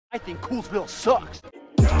I think Coolsville sucks.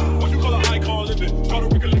 What you call an icon living? Try to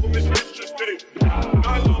make a little mission, it's just did it.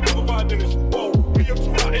 I love over 5 minutes. Whoa, we up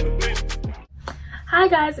too hot in the place. Hi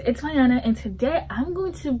guys, it's Mayana, and today I'm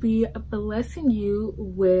going to be blessing you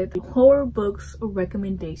with horror books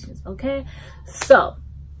recommendations, okay? So,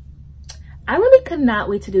 I really could not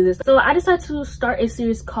wait to do this. So I decided to start a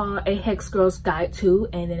series called A Hex Girl's Guide To,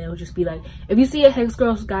 and then it'll just be like, if you see A Hex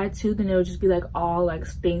Girl's Guide To, then it'll just be like all like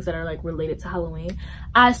things that are like related to Halloween.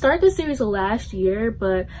 I started this series last year,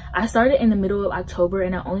 but I started in the middle of October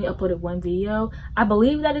and I only uploaded one video. I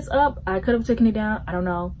believe that it's up. I could have taken it down, I don't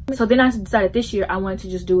know. So then I decided this year I wanted to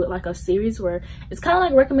just do it like a series where it's kind of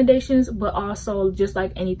like recommendations, but also just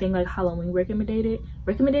like anything like Halloween recommended,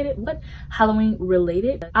 what? Halloween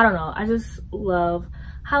related. I don't know, I just love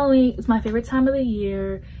Halloween. It's my favorite time of the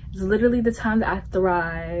year. It's literally the time that I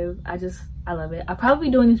thrive. I love it. I'll probably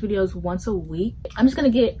be doing these videos once a week. I'm just gonna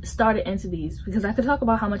get started into these because I could talk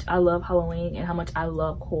about how much I love Halloween and how much I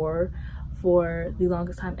love horror for the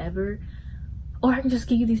longest time ever, or I can just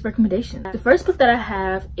give you these recommendations. The first book that I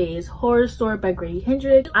have is Horrorstör by Grady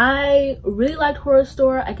Hendrix. I really liked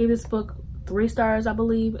Horrorstör. I gave this book 3 stars, I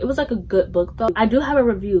believe. It was like a good book though. I do have a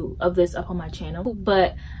review of this up on my channel,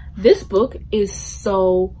 but this book is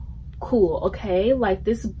so cool, okay? Like,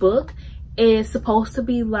 this book is supposed to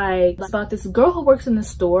be like about this girl who works in the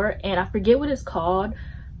store, and I forget what it's called,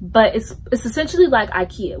 but it's essentially like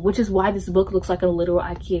IKEA, which is why this book looks like a literal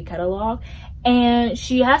IKEA catalog. And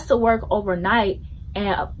she has to work overnight,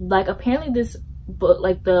 and like apparently this book,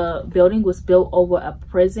 like the building was built over a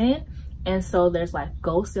prison, and so there's like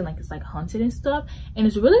ghosts and like it's like haunted and stuff, and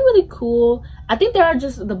it's really cool. I think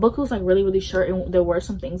the book was like really short, and there were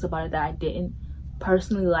some things about it that I didn't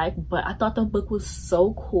personally like, but I thought the book was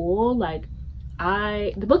so cool. Like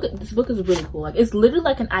this book is really cool. Like, it's literally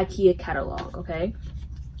like an IKEA catalog, okay?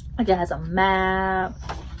 Like, it has a map,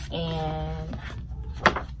 and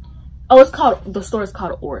the store is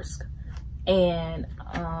called Orsk, and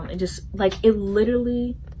it just like, it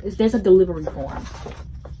literally is, there's a delivery form.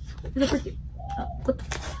 There's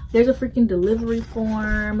a freaking delivery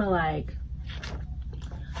form. Like,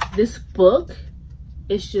 this book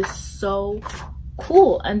is just so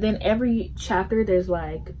cool. And then every chapter there's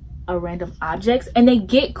like a random objects, and they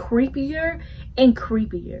get creepier and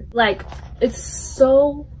creepier. Like, it's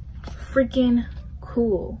so freaking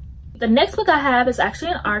cool. The next book I have is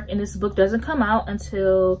actually an ARC, and this book doesn't come out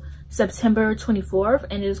until September 24th,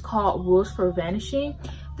 and it is called Rules for Vanishing.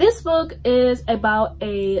 This book is about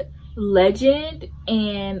a legend,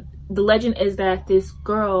 and the legend is that this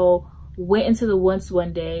girl went into the woods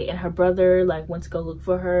one day, and her brother like went to go look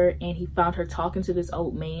for her, and he found her talking to this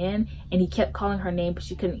old man, and he kept calling her name but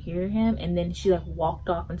she couldn't hear him, and then she like walked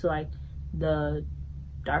off into like the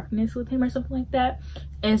darkness with him or something like that.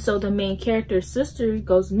 And so the main character's sister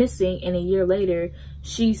goes missing, and a year later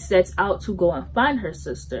she sets out to go and find her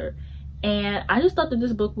sister. And I just thought that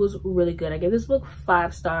this book was really good. I gave this book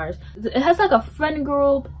 5 stars. It has like a friend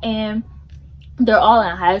group, and they're all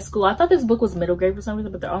in high school. I thought this book was middle grade for some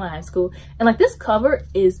reason, but they're all in high school. And like, this cover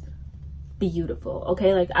is beautiful,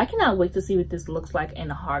 okay? Like, I cannot wait to see what this looks like in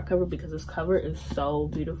the hardcover because this cover is so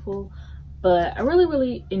beautiful. But I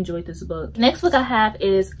really enjoyed this book. The next book I have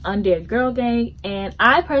is Undead Girl Gang, and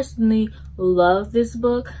I personally love this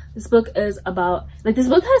book. This book is about, like, this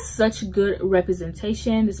book has such good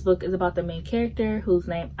representation. This book is about the main character whose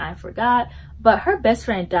name I forgot, but her best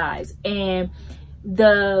friend dies, and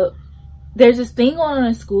there's this thing going on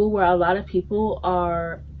in school where a lot of people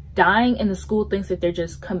are dying, and the school thinks that they're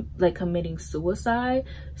just committing suicide.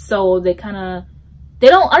 So they kind of, I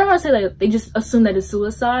don't want to say like, they just assume that it's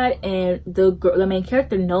suicide, and the main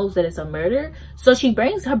character knows that it's a murder. So she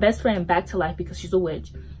brings her best friend back to life because she's a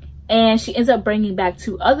witch, and she ends up bringing back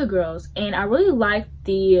 2 other girls. And I really like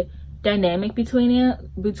the dynamic between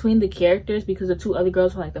the characters, because the 2 other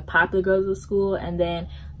girls were like the popular girls of school, and then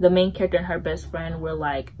the main character and her best friend were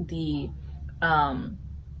like the not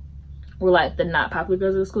popular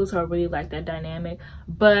girls of the school. So I really like that dynamic.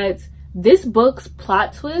 But this book's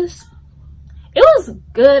plot twist, it was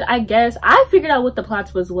good, I guess. I figured out what the plot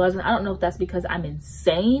twist was, and I don't know if that's because I'm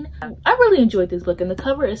insane. I really enjoyed this book, and the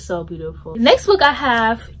cover is so beautiful. The next book I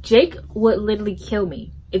have, Jake Would Literally Kill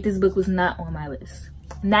Me if this book was not on my list,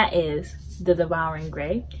 and that is The Devouring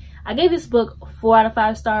Grey. I gave this book 4 out of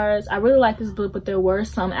 5 stars. I really liked this book, but there were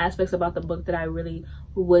some aspects about the book that I really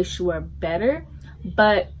wish were better.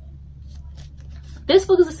 But this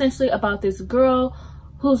book is essentially about this girl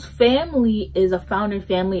whose family is a founding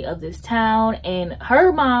family of this town, and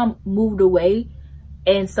her mom moved away,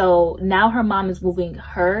 and so now her mom is moving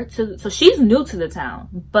her to, so she's new to the town,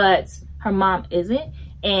 but her mom isn't,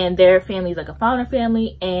 and their family is like a founder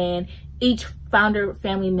family, and each founder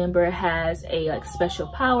family member has a like special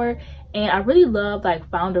power. And I really love like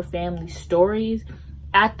founder family stories.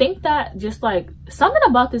 I think that just like something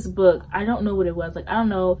about this book, I don't know what it was. Like, I don't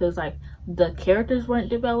know if it was like the characters weren't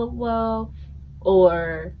developed well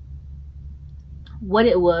or what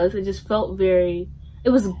it was. It just felt very, it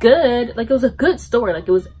was good. Like, it was a good story. Like,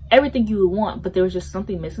 it was everything you would want, but there was just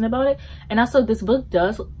something missing about it. And also, this book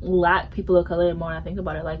does lack people of color. The more I think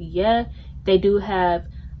about it, like, yeah, they do have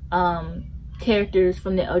characters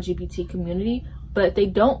from the LGBT community, but they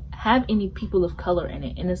don't have any people of color in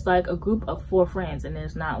it. And it's like a group of 4 friends, and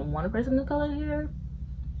there's not one person of color here.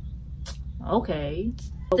 Okay.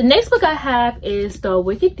 The next book I have is The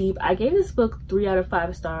Wicked Deep. I gave this book 3 out of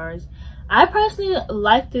 5 stars. I personally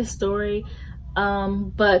like this story,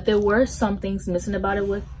 but there were some things missing about it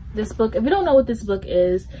with this book. If you don't know what this book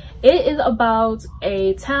is, it is about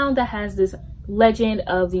a town that has this legend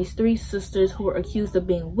of these 3 sisters who were accused of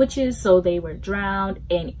being witches, so they were drowned,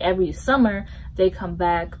 and every summer they come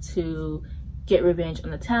back to get revenge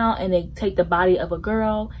on the town, and they take the body of a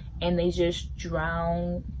girl and they just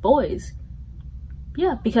drown boys.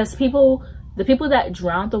 Yeah, because the people that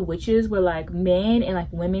drowned the witches were like men and like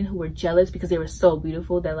women who were jealous because they were so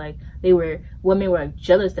beautiful that like women were like,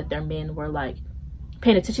 jealous that their men were like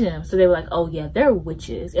paying attention to them. So they were like, oh yeah, they're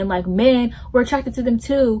witches. And like men were attracted to them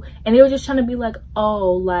too, and they were just trying to be like,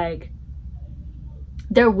 oh, like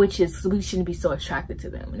they're witches, so we shouldn't be so attracted to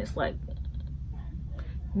them. And it's like,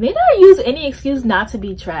 they don't use any excuse not to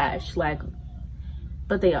be trash, like,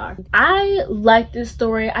 but they are. I like this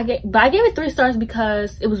story. I gave it 3 stars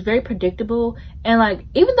because it was very predictable, and like,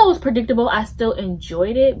 even though it was predictable, I still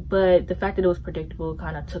enjoyed it, but the fact that it was predictable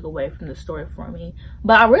kind of took away from the story for me.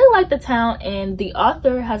 But I really like the town, and the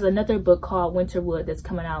author has another book called Winterwood that's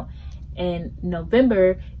coming out in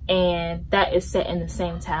November, and that is set in the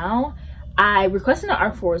same town. I requested an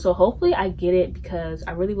art for it, so hopefully I get it because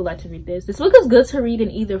I really would like to read this. This book is good to read in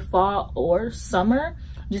either fall or summer,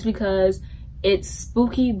 just because it's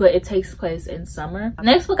spooky, but it takes place in summer.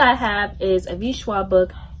 Next book I have is a V. Schwab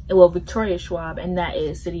book, well, Victoria Schwab, and that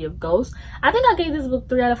is City of Ghosts. I think I gave this book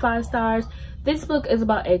 3 out of 5 stars. This book is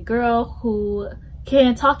about a girl who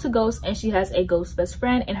can talk to ghosts, and she has a ghost best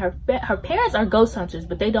friend, and her parents are ghost hunters,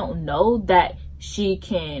 but they don't know that she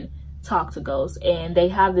can talk to ghosts, and they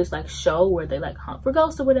have this like show where they like hunt for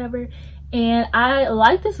ghosts or whatever. And I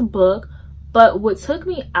like this book, but what took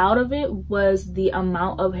me out of it was the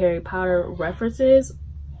amount of Harry Potter references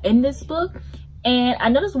in this book. And I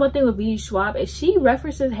noticed one thing with V. Schwab is she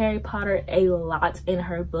references Harry Potter a lot in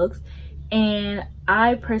her books, and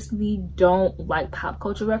I personally don't like pop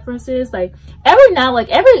culture references. Like,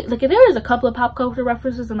 if there is a couple of pop culture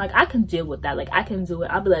references, I'm like, I can deal with that, like I can do it,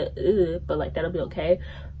 I'll be like, ugh, but like that'll be okay.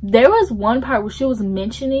 There was one part where she was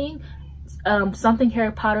mentioning something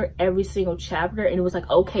Harry Potter every single chapter, and it was like,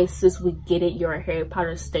 okay sis, we get it, you're a Harry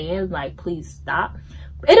Potter stan, like please stop.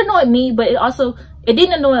 It annoyed me, but it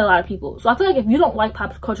didn't annoy a lot of people. So I feel like if you don't like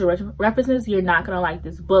pop culture references, you're not gonna like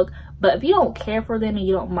this book. But if you don't care for them and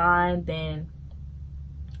you don't mind, then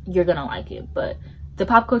you're gonna like it. But the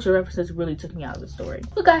pop culture references really took me out of the story. The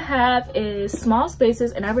book I have is Small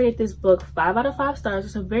Spaces, and I rated this book 5 out of 5 stars.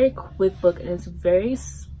 It's a very quick book, and it's very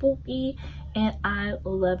spooky, and I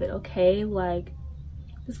love it. Okay, like,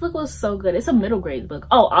 this book was so good. It's a middle grade book.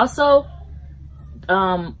 Oh, also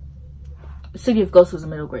City of Ghosts was a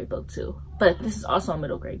middle grade book too, but this is also a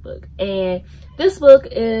middle grade book. And this book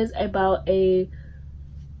is about I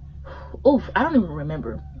don't even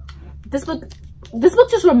remember. This book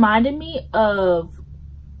just reminded me of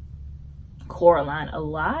Coraline a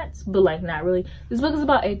lot, but like not really. This book is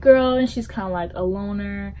about a girl, and she's kind of like a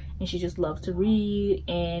loner, and she just loves to read,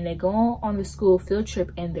 and they go on the school field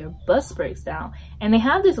trip, and their bus breaks down, and they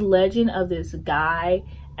have this legend of this guy,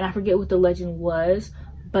 and I forget what the legend was,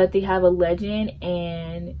 but they have a legend,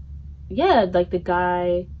 and yeah, like the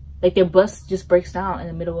guy, like their bus just breaks down in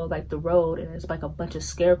the middle of like the road, and there's like a bunch of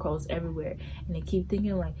scarecrows everywhere, and they keep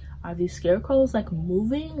thinking like, are these scarecrows like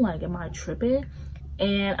moving? Like, am I tripping?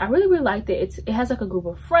 And I really liked it. It has like a group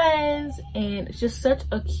of friends, and it's just such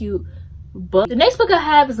a cute book. The next book I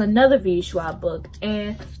have is another V. Schwab book,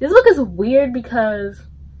 and this book is weird because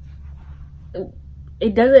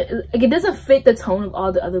it doesn't fit the tone of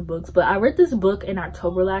all the other books. But I read this book in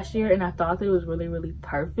October last year, and I thought that it was really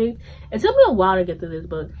perfect. It took me a while to get through this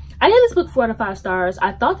book. I gave this book 4 out of 5 stars.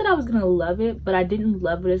 I thought that I was gonna love it, but I didn't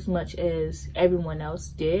love it as much as everyone else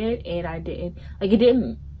did, and I didn't like, it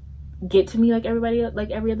didn't get to me like every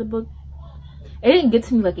other book. It didn't get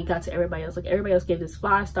to me like it got to everybody else. Like, everybody else gave this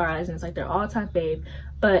 5 stars, and it's like their all-time fave,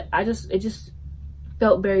 but it just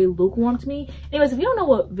felt very lukewarm to me. Anyways, if you don't know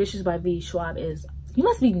what Vicious by V. Schwab is, you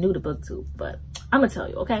must be new to BookTube, but I'm gonna tell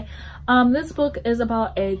you, okay? This book is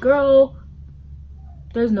about a girl.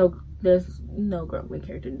 There's no girl main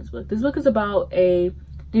character in this book. This book is about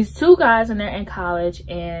these two guys, and they're in college,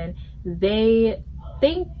 and they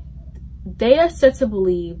are set to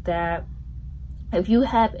believe that if you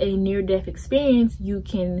have a near-death experience, you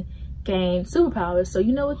can gain superpowers. So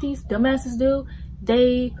you know what these dumbasses do?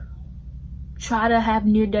 They try to have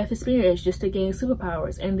near-death experience just to gain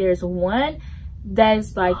superpowers. And there's one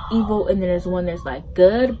that's like evil, and then there's one that's like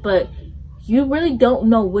good, but you really don't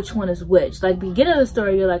know which one is which. Like, beginning of the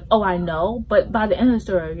story, you're like, oh, I know, but by the end of the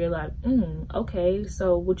story, you're like, okay,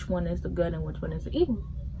 so which one is the good and which one is the evil?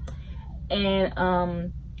 And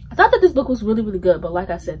I thought that this book was really, really good, but like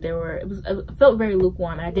I said, it felt very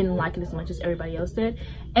lukewarm, and I didn't like it as much as everybody else did.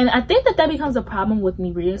 And I think that becomes a problem with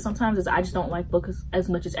me reading sometimes, is I just don't like books as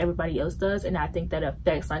much as everybody else does, and I think that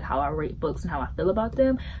affects like how I rate books and how I feel about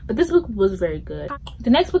them. But this book was very good. The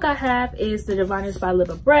next book I have is The Diviners by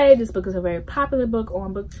Libba Bray. This book is a very popular book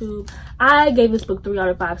on BookTube. I gave this book 3 out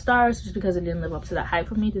of 5 stars just because it didn't live up to that hype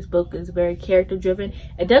for me. This book is very character driven.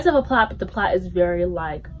 It does have a plot, but the plot is very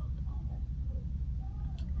like,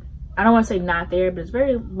 I don't want to say not there, but it's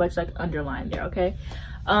very much like underlined there, okay?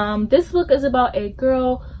 This book is about a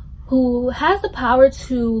girl who has the power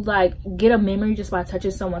to like get a memory just by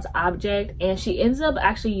touching someone's object, and she ends up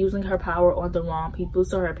actually using her power on the wrong people.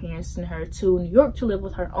 So her parents send her to New York to live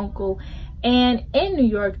with her uncle, and in New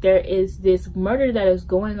York there is this murder that is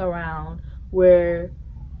going around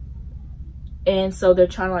and so they're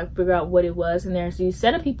trying to like figure out what it was, and there's these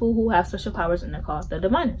set of people who have special powers, and they're called the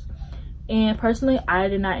Diviners. And personally, I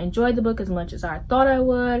did not enjoy the book as much as I thought I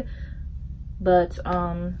would, but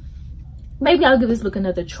maybe I'll give this book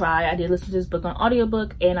another try. I did listen to this book on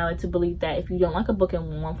audiobook, and I like to believe that if you don't like a book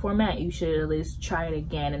in one format, you should at least try it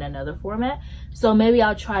again in another format. So maybe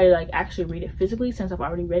I'll try to like actually read it physically, since I've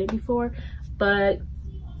already read it before. But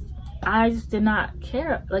I just did not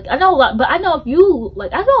care. Like, I know a lot, but I know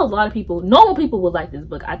I know a lot of people, normal people would like this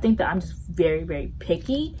book. I think that I'm just very, very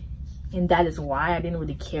picky, and that is why I didn't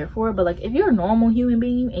really care for it. But like, if you're a normal human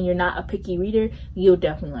being and you're not a picky reader, you'll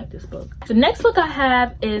definitely like this book. The next book I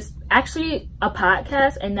have is actually a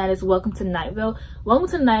podcast, and that is Welcome to Night Vale. Welcome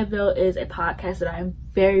to Night Vale is a podcast that I am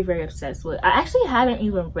very, very obsessed with. I actually haven't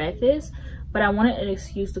even read this, but I wanted an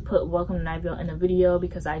excuse to put Welcome to Night Vale in a video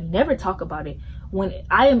because I never talk about it when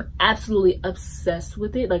I am absolutely obsessed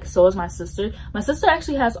with it. Like, so is my sister. My sister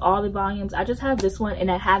actually has all the volumes. I just have this one,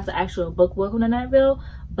 and I have the actual book Welcome to Night Vale,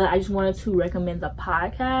 but I just wanted to recommend the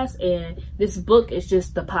podcast, and this book is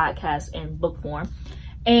just the podcast in book form.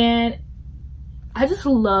 And I just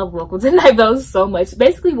love Welcome to Night Vale so much.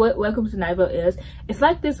 Basically what Welcome to Night Vale is, it's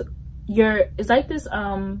hard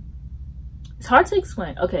to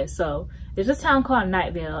explain. Okay, so there's this town called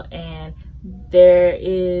Night Vale, and there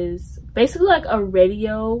is basically like a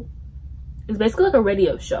radio, it's basically like a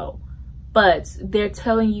radio show, but they're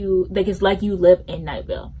telling you like it's like you live in Night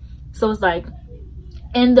Vale. So it's like,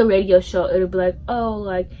 in the radio show, it'll be like, oh,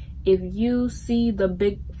 like if you see the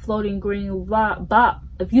big floating green blob,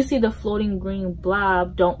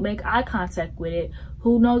 don't make eye contact with it.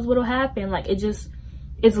 Who knows what'll happen? Like,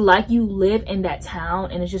 it's like you live in that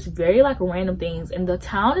town, and it's just very like random things, and the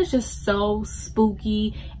town is just so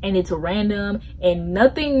spooky, and it's random, and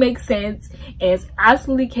nothing makes sense, and it's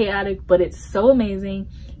absolutely chaotic, but it's so amazing.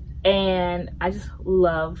 And I just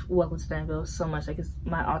love Welcome to Night Vale so much. Like, it's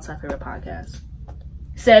my all-time favorite podcast.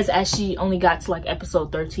 Says as she only got to like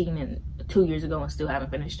episode 13 and 2 years ago and still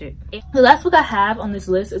haven't finished it. The last book I have on this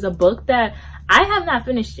list is a book that I have not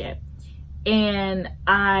finished yet, and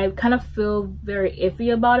I kind of feel very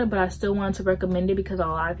iffy about it, but I still wanted to recommend it because a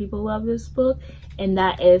lot of people love this book, and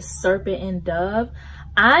that is Serpent and Dove.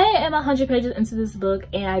 I am 100 pages into this book,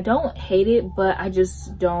 and I don't hate it, but I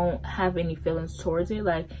just don't have any feelings towards it.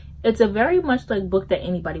 Like, it's a very much like book that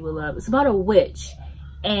anybody would love. It's about a witch,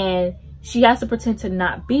 and she has to pretend to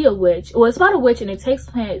not be a witch. Well, it's about a witch, and it takes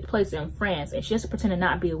place in France, and she has to pretend to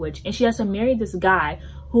not be a witch, and she has to marry this guy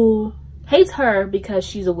who hates her because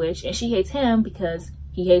she's a witch, and she hates him because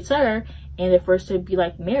he hates her, and they're forced to be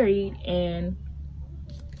like married. And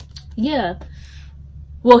yeah,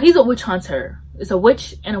 well, he's a witch hunter. It's a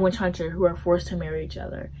witch and a witch hunter who are forced to marry each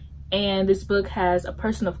other. And this book has a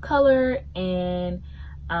person of color, and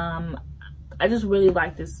I just really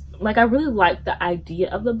like this. Like, I really like the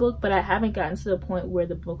idea of the book, but I haven't gotten to the point where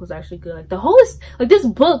the book was actually good. Like, the whole this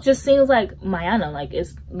book just seems like Mayana. Like,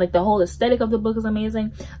 it's like the whole aesthetic of the book is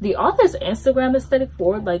amazing. The author's Instagram aesthetic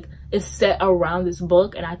for it, like, is set around this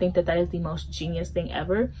book, and I think that is the most genius thing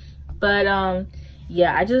ever. But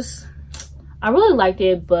yeah, I really liked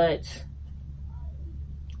it, but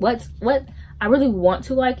what I really want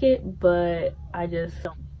to like it, but I just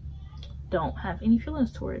don't have any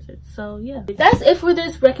feelings towards it. So yeah, that's it for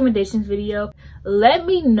this recommendations video. Let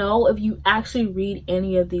me know if you actually read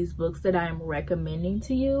any of these books that I'm recommending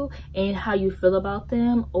to you and how you feel about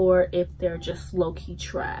them, or if they're just low-key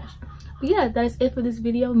trash. But yeah, that's it for this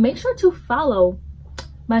video. Make sure to follow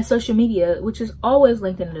my social media, which is always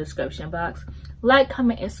linked in the description box. Like,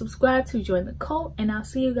 comment, and subscribe to join the cult, and I'll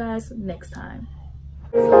see you guys next time.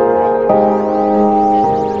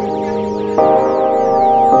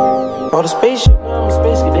 On the spaceship, I'm a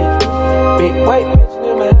space cadet. Big white bitch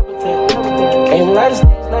in my habitat. Ain't a lot of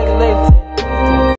snakes like a lady.